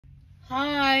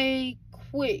Hi,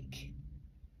 quick.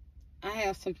 I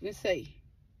have something to say.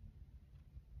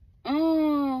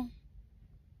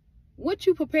 What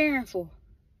you preparing for?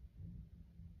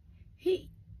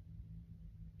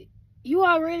 You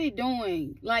already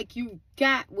doing like you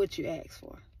got what you asked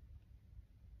for.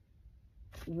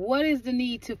 What is the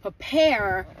need to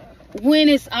prepare when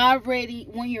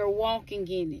you're walking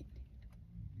in it?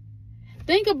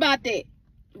 Think about that.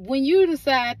 When you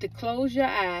decide to close your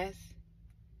eyes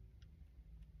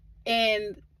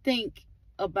and think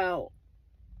about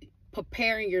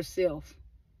preparing yourself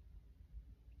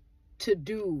to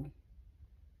do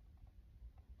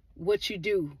what you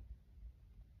do.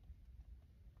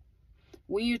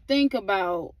 When you think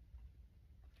about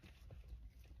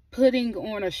putting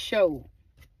on a show,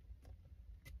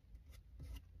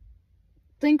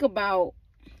 think about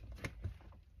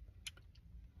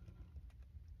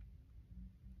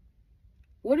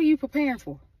what are you preparing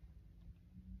for?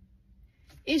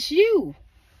 It's you.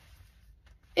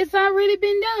 It's already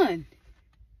been done.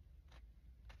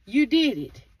 You did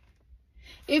it.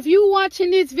 If you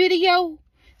watching this video,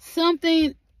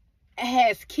 something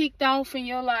has kicked off in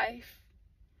your life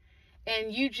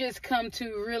and you just come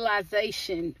to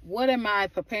realization, what am I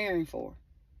preparing for?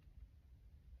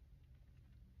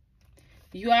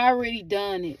 You already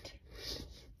done it.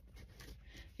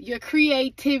 Your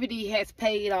creativity has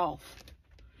paid off.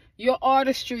 Your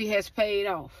artistry has paid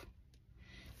off.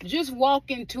 Just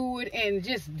walk into it and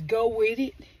just go with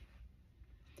it.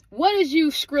 What is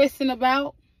you stressing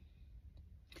about?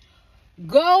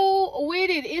 Go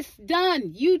with it. It's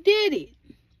done. You did it.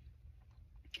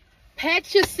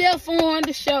 Pat yourself on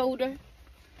the shoulder.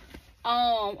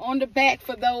 On the back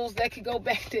for those that could go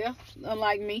back there,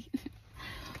 unlike me.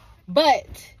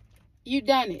 But you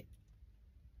done it.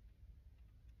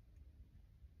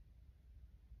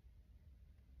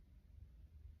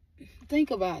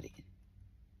 Think about it.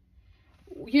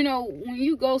 You know, when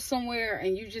you go somewhere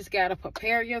and you just got to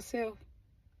prepare yourself,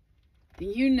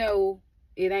 then you know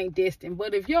it ain't destined.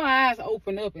 But if your eyes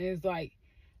open up and it's like,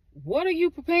 what are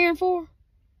you preparing for?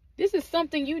 This is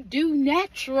something you do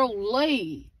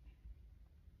naturally.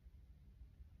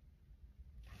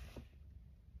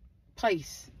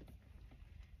 Place.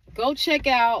 Go check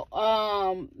out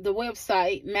the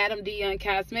website,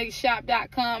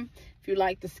 MadamDionCosmeticsShop.com. If you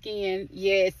like the skin,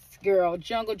 yes, girl.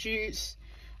 Jungle Juice,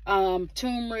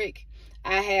 turmeric.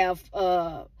 I have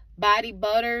body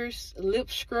butters,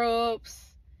 lip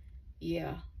scrubs.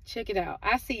 Yeah, check it out.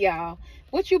 I see y'all.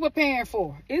 What you preparing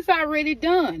for? It's already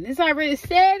done. It's already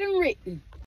said and written.